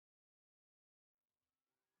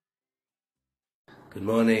Good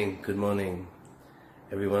morning.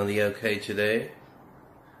 Everybody okay today?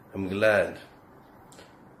 I'm glad.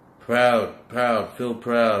 Proud, feel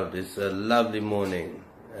proud. It's a lovely morning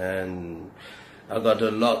and I've got a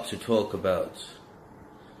lot to talk about.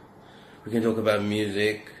 We can talk about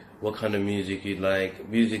music, what kind of music you like.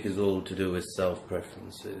 Music is all to do with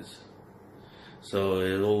self-preferences. So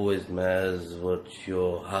it always matters what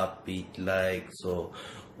your heartbeat likes or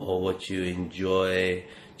what you enjoy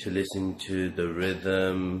to listen to the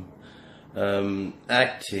rhythm.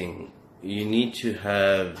 Acting, you need to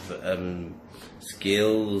have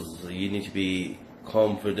skills, you need to be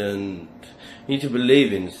confident, you need to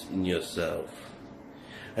believe in yourself.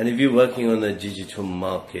 And if you're working on a digital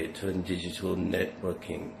market and digital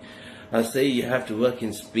networking, I say you have to work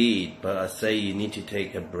in speed, but I say you need to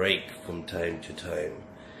take a break from time to time.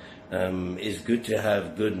 It's good to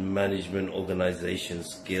have good management organization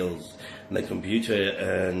skills, and the computer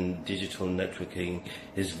and digital networking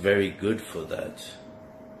is very good for that.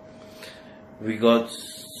 We got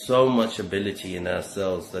so much ability in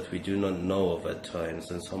ourselves that we do not know of at times,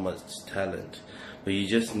 and so much talent, but you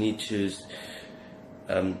just need to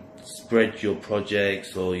spread your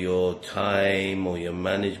projects or your time or your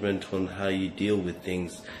management on how you deal with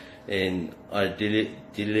things in a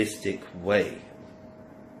idealistic way.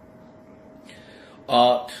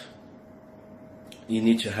 Art, you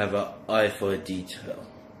need to have an eye for detail.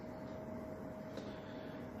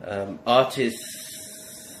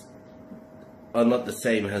 Artists are not the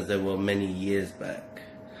same as they were many years back.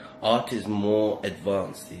 Art is more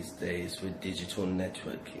advanced these days with digital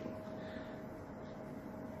networking.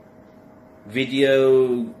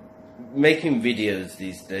 Making videos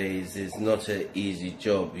these days is not an easy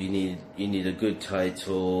job. You need a good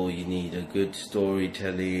title, you need a good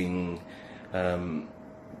storytelling.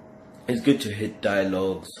 It's good to hit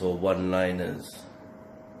dialogues or one-liners.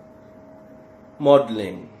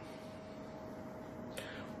 Modeling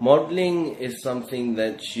is something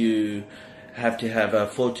that you have to have a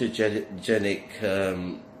photogenic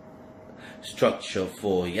structure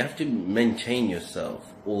for. You have to maintain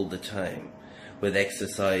yourself all the time with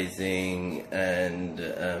exercising and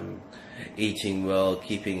eating well,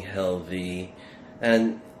 keeping healthy,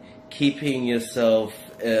 and keeping yourself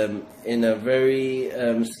in a very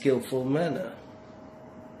skillful manner.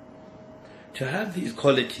 To have these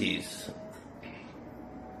qualities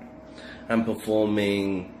and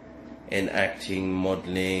performing in acting,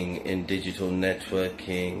 modeling, in digital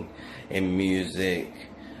networking, in music,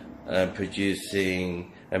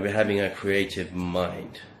 producing, and having a creative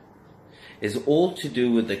mind is all to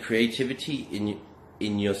do with the creativity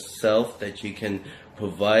in yourself that you can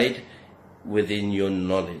provide within your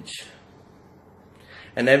knowledge.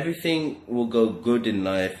 And everything will go good in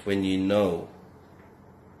life when you know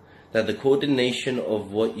that the coordination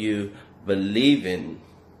of what you believe in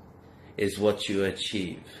is what you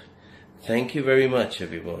achieve. Thank you very much,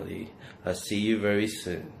 everybody. I'll see you very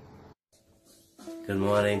soon. Good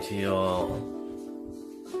morning to you all.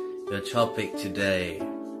 Your topic today: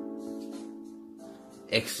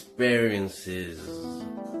 experiences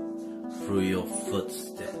through your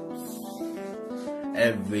footsteps.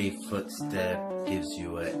 Every footstep gives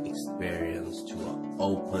you an experience to an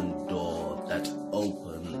open door that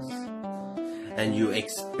opens, and you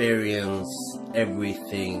experience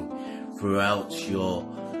everything throughout your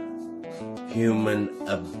human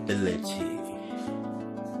ability.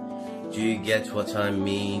 Do you get what I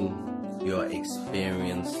mean? Your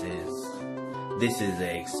experiences. This is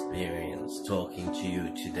an experience talking to you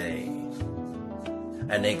today.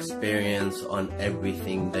 An experience on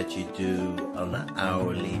everything that you do on an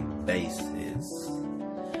hourly basis.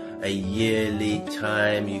 A yearly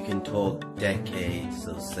time, you can talk decades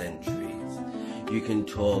or centuries. You can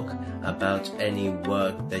talk about any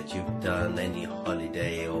work that you've done, any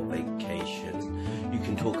holiday or vacation. You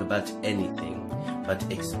can talk about anything, but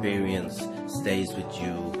experience stays with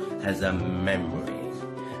you as a memory.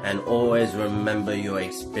 And always remember your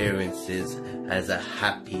experiences as a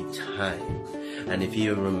happy time. And if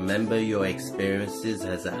you remember your experiences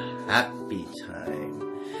as a happy time,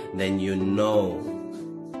 then you know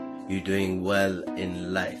you're doing well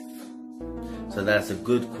in life. So that's a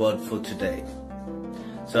good quote for today.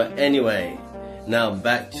 So anyway, now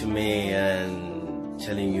back to me and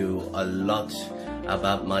telling you a lot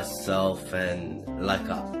about myself, and like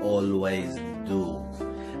I always do.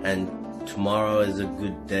 And tomorrow is a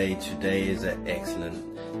good day. Today is an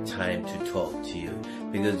excellent time to talk to you.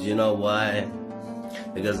 Because you know why?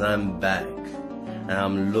 Because I'm back and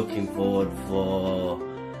I'm looking forward for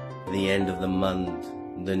the end of the month,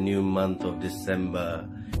 the new month of December,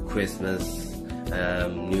 Christmas,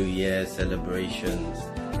 New Year celebrations,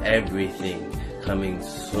 everything coming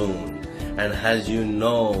soon. And as you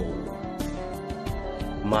know,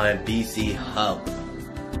 my BC Hub,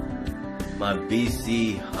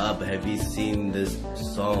 have you seen the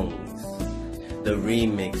songs, the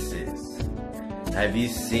remixes? Have you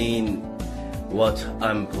seen what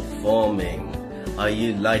I'm performing? Are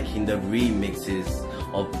you liking the remixes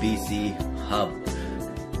of BC Hub?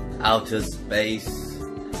 Outer Space,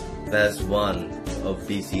 that's one of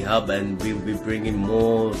BC Hub, and we'll be bringing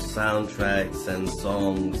more soundtracks and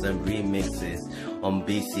songs and remixes on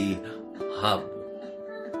BC Hub.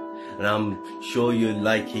 And I'm sure you're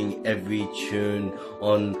liking every tune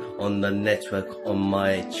on the network on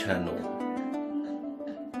my channel.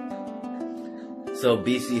 So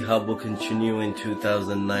BC Hub will continue in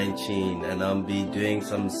 2019, and I'll be doing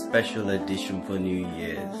some special edition for New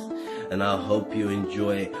Year's. And I hope you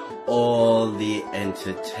enjoy all the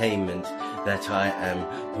entertainment that I am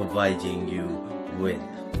providing you with.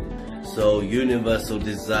 So Universal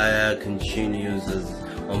Desire continues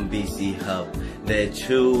on BC Hub. There are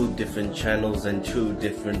 2 different channels and 2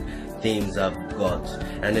 different themes I've got.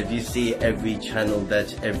 And if you see every channel,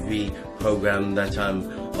 every program that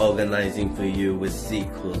I'm organizing for you with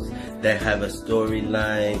sequels, they have a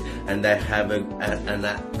storyline and they have an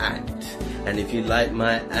act. And if you like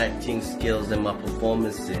my acting skills and my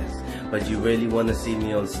performances, but you really want to see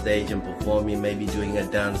me on stage and perform, you may be doing a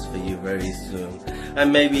dance for you very soon.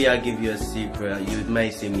 And maybe I'll give you a secret, you may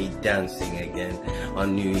see me dancing again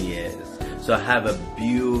on New Year's. So have a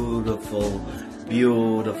beautiful,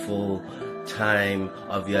 beautiful time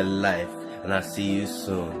of your life, and I'll see you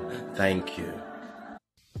soon. Thank you.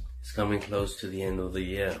 It's coming close to the end of the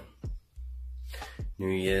year. New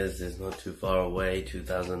Year's is not too far away,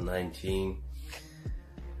 2019.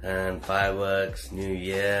 And fireworks, New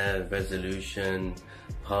Year, resolution,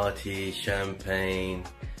 party, champagne,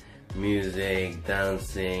 music,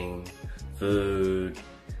 dancing, food,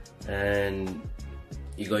 and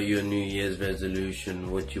you got your New Year's resolution,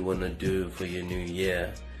 what you want to do for your new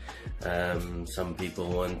year. Some people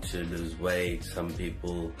want to lose weight, some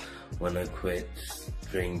people want to quit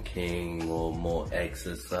drinking or more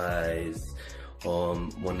exercise, or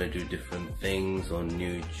want to do different things or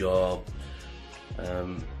new job.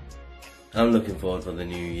 I'm looking forward for the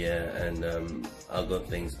new year, and I've got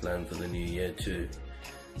things planned for the new year too.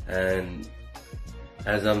 And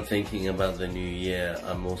as I'm thinking about the new year,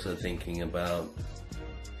 I'm also thinking about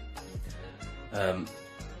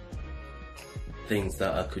things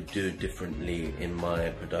that I could do differently in my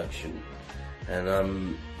production. And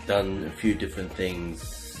I'm done a few different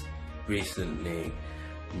things recently,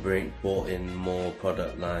 brought in more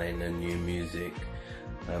product line and new music.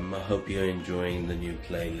 I hope you're enjoying the new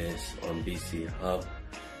playlist on BC Hub.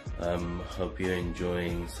 Hope you're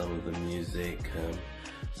enjoying some of the music,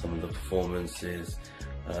 some of the performances.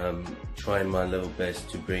 Trying my level best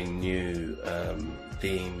to bring new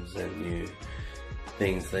themes and new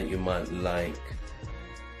things that you might like.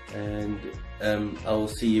 And I will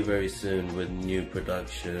see you very soon with new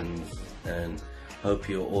productions, and hope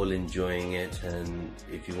you're all enjoying it. And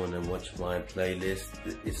if you want to watch my playlist,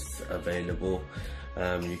 it's available.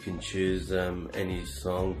 You can choose any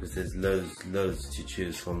song, because there's loads to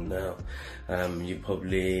choose from now. You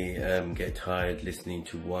probably get tired listening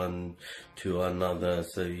to one to another,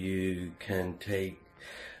 so you can take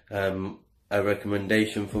a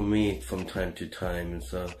recommendation from me from time to time. And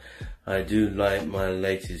so I do like my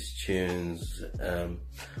latest tunes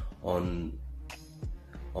on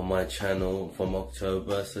my channel from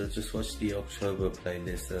October, so just watch the October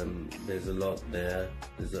playlist. There's a lot there.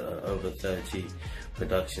 There's over 30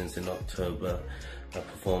 productions in October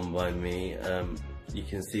performed by me. You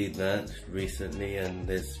can see that recently, and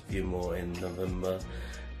there's a few more in November.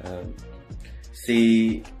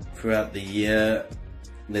 See, throughout the year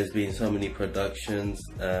there's been so many productions.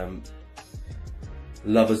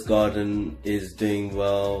 Lover's Garden is doing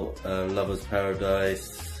well, Lover's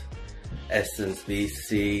Paradise, Essence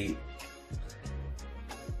BC.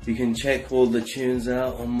 You can check all the tunes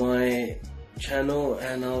out on my channel,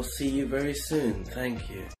 and I'll see you very soon. Thank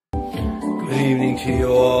you. Good evening to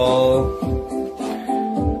you all,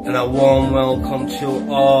 and a warm welcome to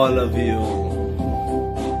all of you.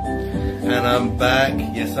 And I'm back,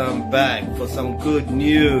 yes I'm back for some good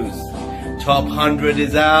news. Top 100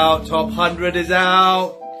 is out, Top 100 is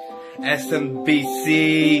out.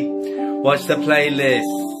 SMBC, watch the playlist.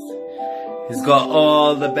 It's got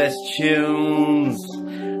all the best tunes,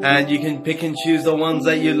 and you can pick and choose the ones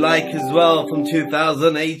that you like as well from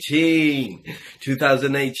 2018.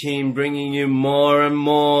 2018 bringing you more and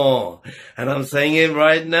more. And I'm saying it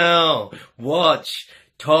right now. Watch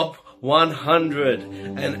Top 100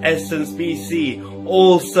 and Essence BC.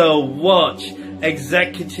 Also watch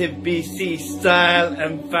Executive BC Style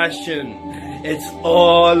and Fashion. It's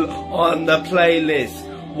all on the playlist.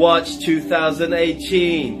 Watch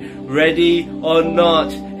 2018. Ready or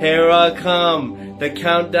not, here I come. The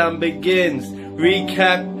countdown begins.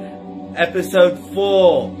 Recap episode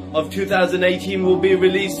 4 of 2018 will be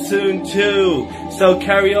released soon too. So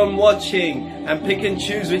carry on watching and pick and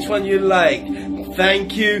choose which one you like.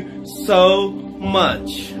 Thank you so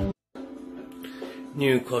much.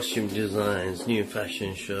 New costume designs, new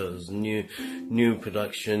fashion shows, new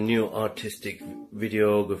production, new artistic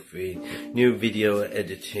videography, new video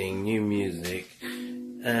editing, new music,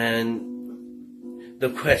 and the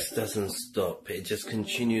quest doesn't stop. It just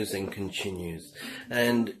continues and continues.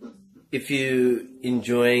 And if you're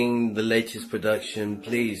enjoying the latest production,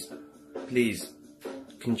 please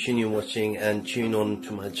continue watching and tune on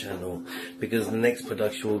to my channel, because the next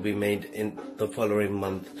production will be made in the following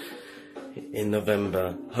month in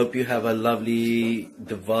November. Hope you have a lovely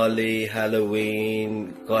Diwali,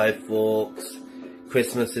 Halloween, Guy Fawkes.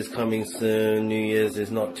 Christmas is coming soon. New Year's is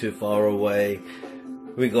not too far away.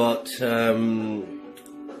 We got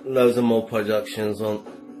loads of more productions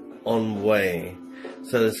on way.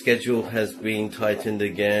 So the schedule has been tightened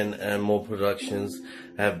again, and more productions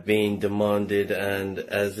have been demanded. And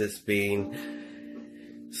as it's been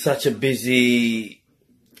such a busy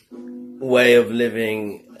way of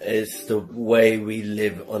living, it's the way we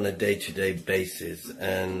live on a day-to-day basis,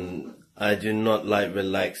 and I do not like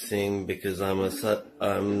relaxing, because I'm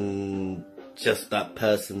just that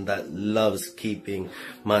person that loves keeping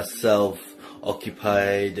myself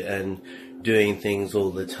occupied and doing things all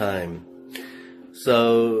the time.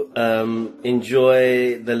 So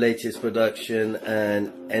enjoy the latest production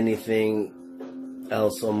and anything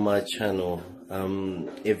else on my channel.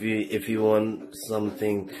 If you want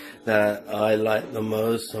something that I like the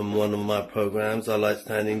most on one of my programs, I like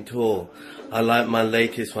Standing Tall. I like my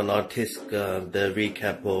latest one, ARTISICA, the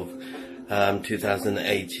recap of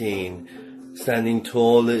 2018. Standing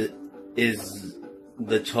Tall is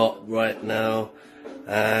the top right now,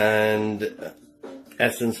 and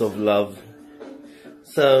Essence of Love.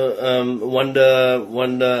 So Wonder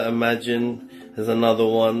Imagine is another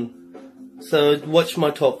one. So watch my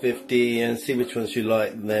top 50 and see which ones you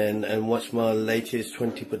like then, and watch my latest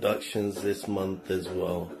 20 productions this month as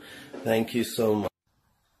well. Thank you so much.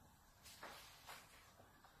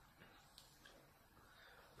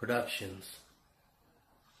 Productions,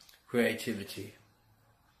 creativity,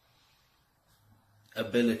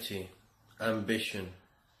 ability, ambition,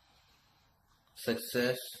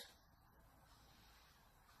 success,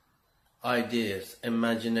 ideas,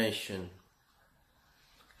 imagination.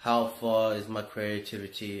 How far is my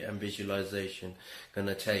creativity and visualization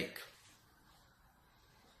gonna take?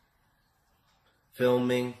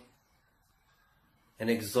 Filming in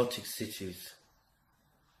exotic cities.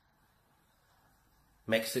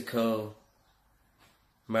 Mexico,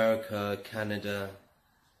 America, Canada,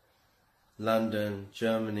 London,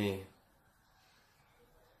 Germany.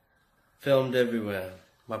 Filmed everywhere.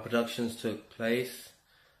 My productions took place,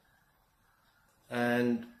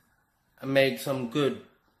 and I made some good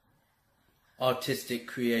artistic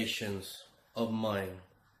creations of mine.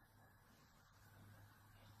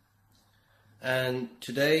 And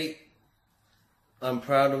today I'm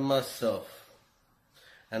proud of myself,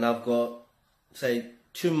 and I've got, say,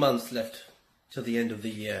 2 months left till the end of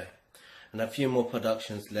the year, and a few more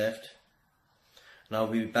productions left, and I'll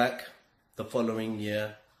be back the following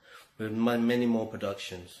year with many more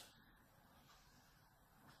productions.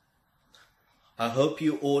 I hope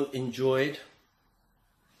you all enjoyed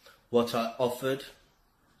what I offered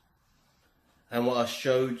and what I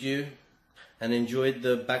showed you, and enjoyed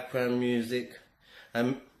the background music.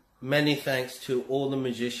 And many thanks to all the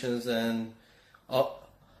musicians and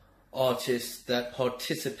artists that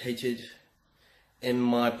participated in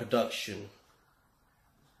my production.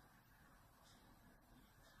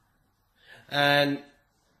 And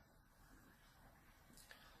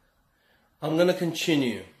I'm going to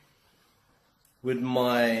continue with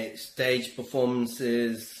my stage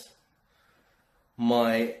performances,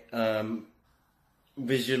 my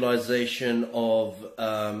visualization of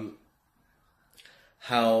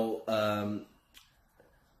how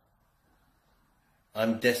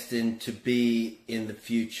I'm destined to be in the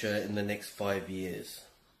future in the next 5 years.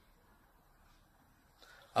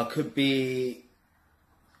 I could be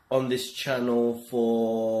on this channel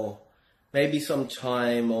for maybe some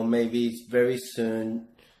time, or maybe very soon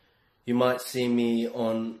you might see me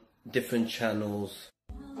on different channels.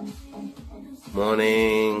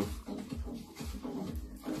 Morning.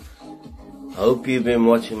 I hope you've been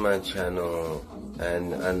watching my channel,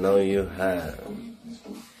 and I know you have.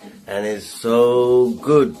 And it's so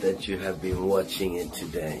good that you have been watching it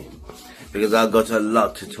today, because I've got a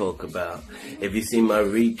lot to talk about. If you see my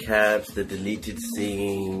recaps, the deleted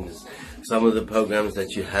scenes, some of the programs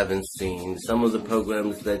that you haven't seen, some of the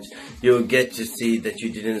programs that you'll get to see that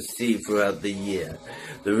you didn't see throughout the year.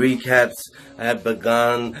 The recaps have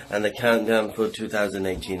begun and the countdown for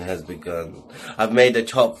 2018 has begun. I've made a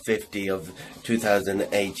top 50 of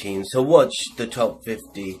 2018, so watch the top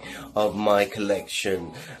 50 of my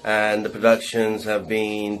collection, and the productions have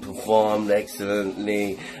been performed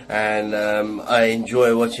excellently, and I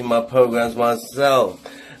enjoy watching my programs myself.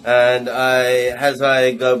 And as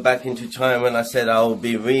I go back into time, when I said I will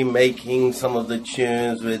be remaking some of the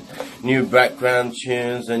tunes with new background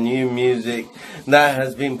tunes and new music, that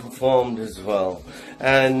has been performed as well.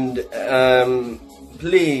 And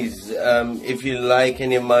please, if you like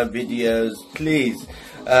any of my videos, please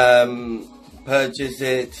purchase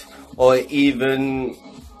it, or even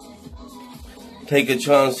take a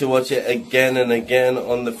chance to watch it again and again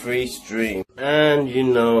on the free stream. And you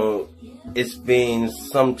know, it's been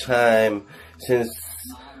some time since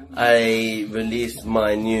I released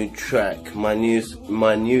my new track, my new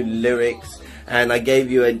lyrics, and I gave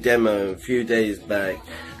you a demo a few days back.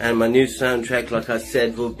 And my new soundtrack, like I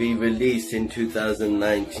said, will be released in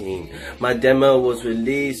 2019. My demo was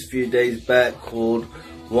released a few days back, called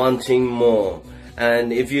Wanting More.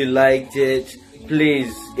 And if you liked it,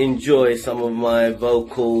 please enjoy some of my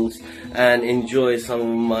vocals and enjoy some of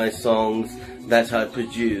my songs that I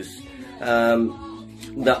produce.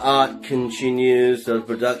 The art continues, the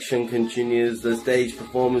production continues, the stage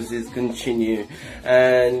performances continue,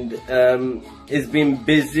 and it's been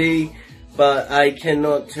busy, but I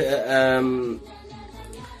cannot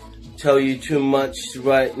tell you too much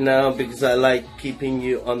right now because I like keeping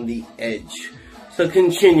you on the edge. So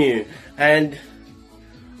continue, and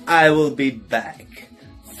I will be back.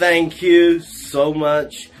 Thank you so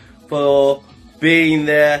much for being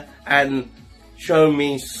there and show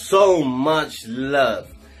me so much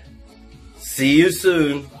love. See you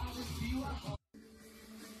soon.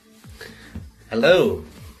 Hello.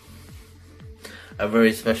 A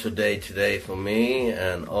very special day today for me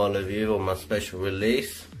and all of you on my special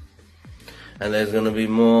release. And there's going to be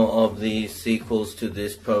more of the sequels to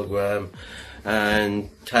this program, and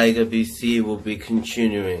Tiger BC will be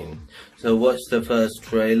continuing. So watch the first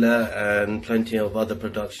trailer and plenty of other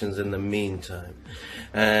productions in the meantime.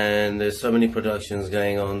 And there's so many productions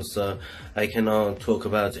going on, so I cannot talk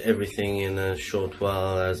about everything in a short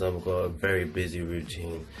while, as I've got a very busy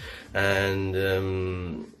routine. And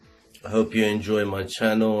I hope you enjoy my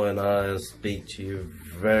channel, and I'll speak to you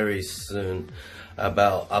very soon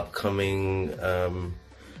about upcoming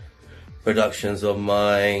productions of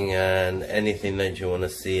mine and anything that you want to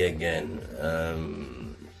see again.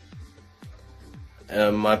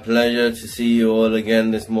 My pleasure to see you all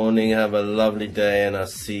again this morning. Have a lovely day, and I'll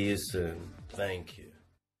see you soon. Thank you.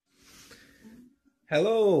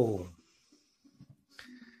 Hello.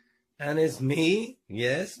 And it's me,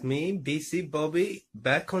 yes, me, BC Bobby,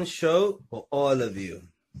 back on show for all of you.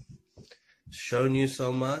 Shown you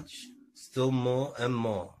so much, still more and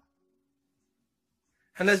more.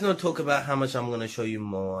 And let's not talk about how much I'm going to show you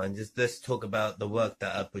more, and just let's talk about the work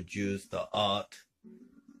that I produced, the art.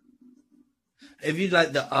 If you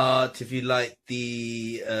like the art, if you like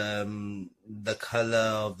the color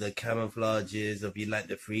of the camouflages, or if you like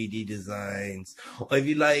the 3D designs, or if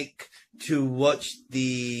you like to watch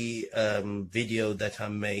the video that I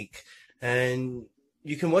make, and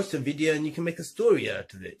you can watch the video and you can make a story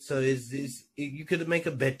out of it. So you could make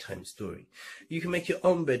a bedtime story. You can make your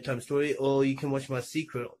own bedtime story, or you can watch my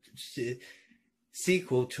sequel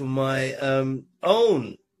to my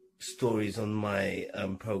own stories on my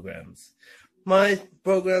programs. My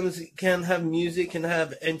programs can have music, can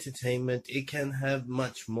have entertainment, it can have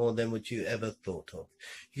much more than what you ever thought of.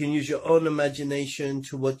 You can use your own imagination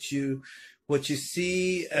to what you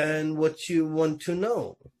see and what you want to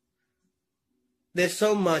know. There's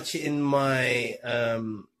so much in my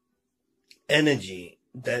energy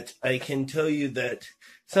that I can tell you that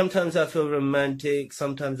sometimes I feel romantic,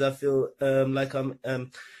 sometimes I feel like I'm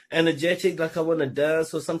energetic, like I want to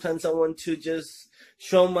dance, or sometimes I want to just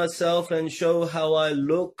show myself and show how I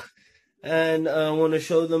look, and I want to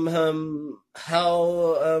show them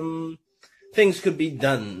how things could be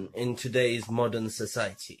done in today's modern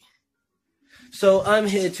society. So I'm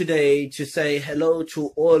here today to say hello to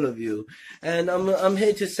all of you, and I'm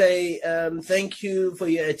here to say thank you for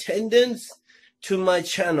your attendance to my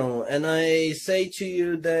channel, and I say to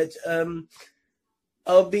you that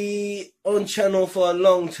I'll be on channel for a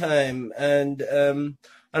long time, and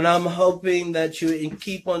I'm hoping that you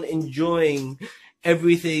keep on enjoying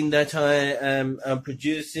everything that I am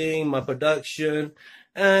producing, my production,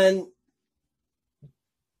 and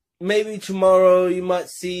maybe tomorrow you might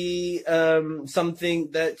see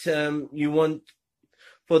something that you want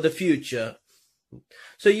for the future.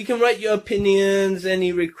 So you can write your opinions,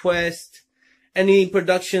 any requests, any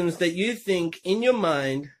productions that you think in your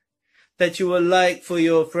mind that you would like for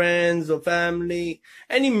your friends or family,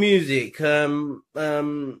 any music,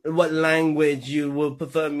 what language you would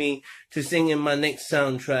prefer me to sing in my next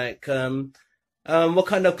soundtrack, what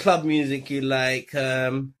kind of club music you like.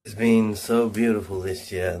 It's been so beautiful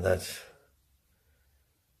this year that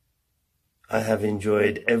I have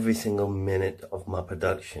enjoyed every single minute of my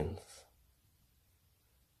productions.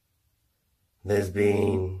 There's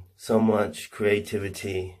been so much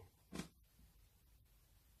creativity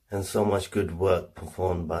and so much good work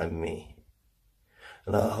performed by me.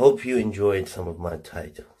 And I hope you enjoyed some of my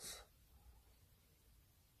titles.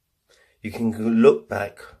 You can look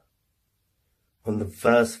back on the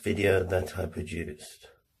first video that I produced.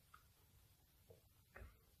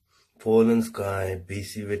 Fallen Sky,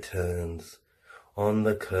 BC Returns, On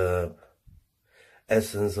the Curb,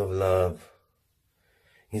 Essence of Love.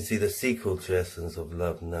 You can see the sequel to Essence of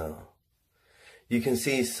Love now. You can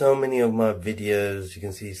see so many of my videos, you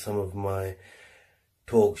can see some of my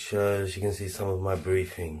talk shows, you can see some of my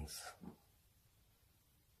briefings.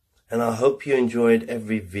 And I hope you enjoyed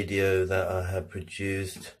every video that I have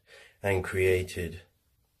produced and created.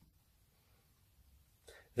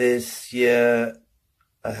 This year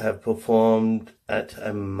I have performed at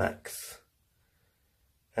a max.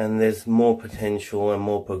 And there's more potential and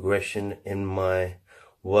more progression in my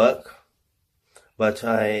work, but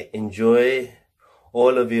I enjoy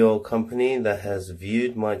all of your company that has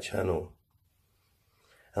viewed my channel,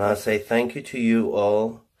 and I say thank you to you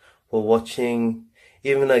all for watching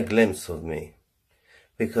even a glimpse of me,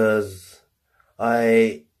 because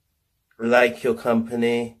I like your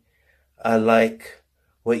company, I like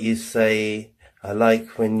what you say, I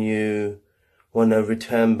like when you want to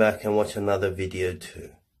return back and watch another video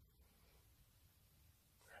too.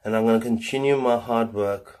 And I'm going to continue my hard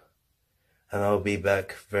work, and I'll be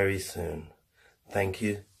back very soon. Thank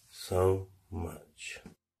you so much.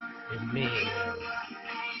 It's me.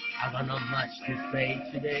 I got not much to say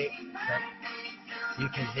today, but you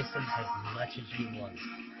can listen as much as you want.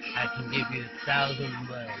 I can give you 1,000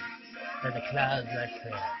 words that the clouds are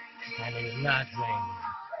clear, and it's not raining.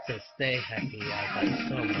 So stay happy. I got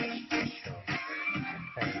so much to show.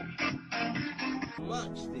 Thank you.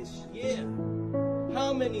 Much this year.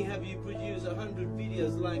 How many have you produced 100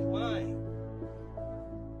 videos like mine?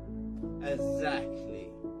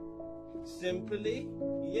 Exactly. Simply,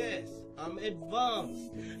 yes, I'm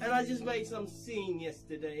advanced. And I just made some scene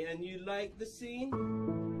yesterday, and you like the scene?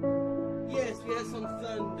 Yes, we had some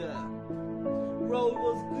thunder. Role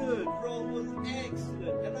was good, role was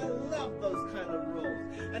excellent, and I love those kind of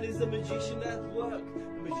roles. And is the magician at work?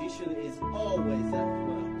 The magician is always at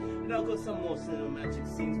work. And I've got some more cinematic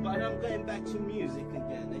scenes, but I'm going back to music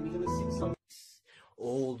again, and you're going to see some.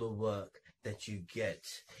 All the work that you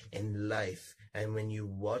get in life, and when you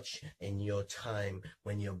watch in your time,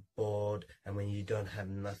 when you're bored and when you don't have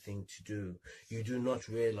nothing to do, you do not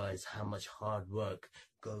realize how much hard work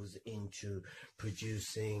goes into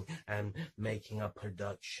producing and making a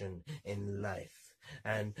production in life.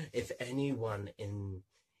 And if anyone in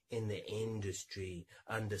the industry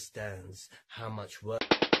understands how much work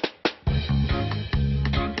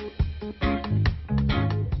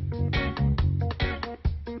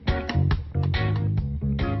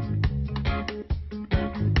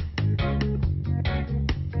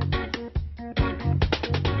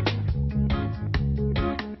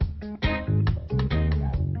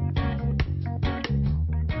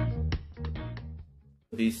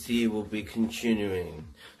BC will be continuing.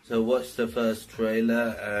 So watch the first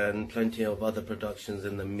trailer and plenty of other productions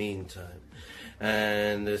in the meantime.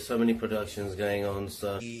 And there's so many productions going on.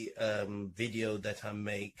 So the video that I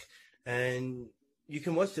make, and you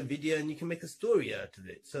can watch the video and you can make a story out of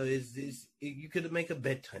it. So you could make a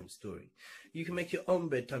bedtime story. You can make your own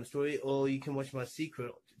bedtime story, or you can watch my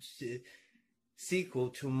sequel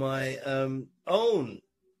to my own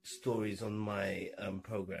stories on my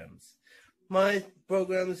programs. My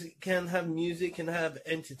programs can have music, can have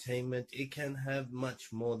entertainment, it can have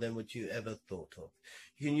much more than what you ever thought of.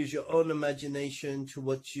 You can use your own imagination to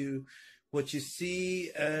what you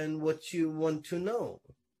see and what you want to know.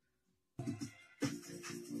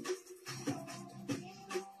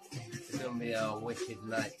 It's gonna be a wicked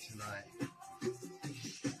night tonight.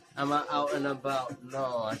 Am I out and about?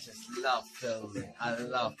 No, I just love filming. I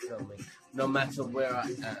love filming, no matter where I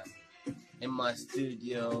am. in my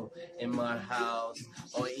studio, in my house,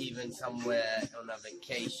 or even somewhere on a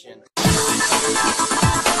vacation.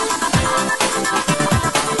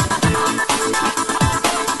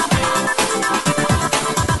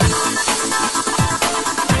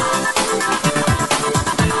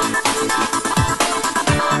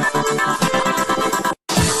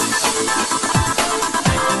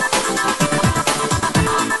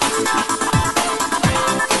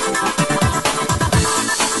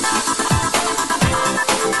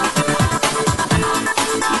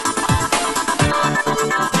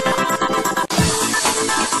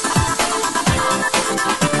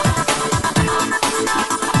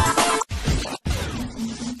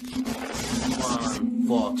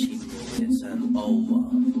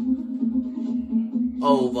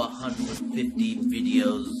 Over 150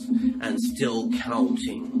 videos and still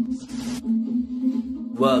counting.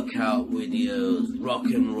 Workout videos, rock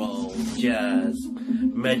and roll, jazz,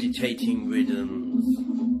 meditating rhythms,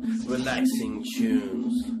 relaxing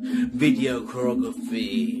tunes, video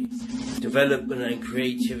choreography, development and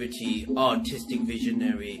creativity, artistic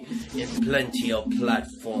visionary in plenty of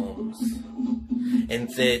platforms, in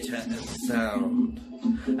theatre and sound.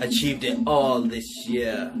 Achieved it all this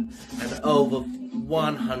year, and over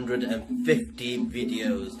 150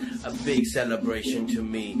 videos, a big celebration to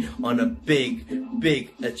me on a big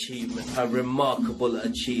achievement, a remarkable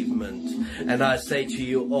achievement. And I say to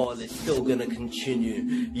you all, it's still gonna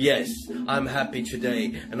continue. Yes, I'm happy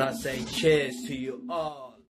today, and I say cheers to you all.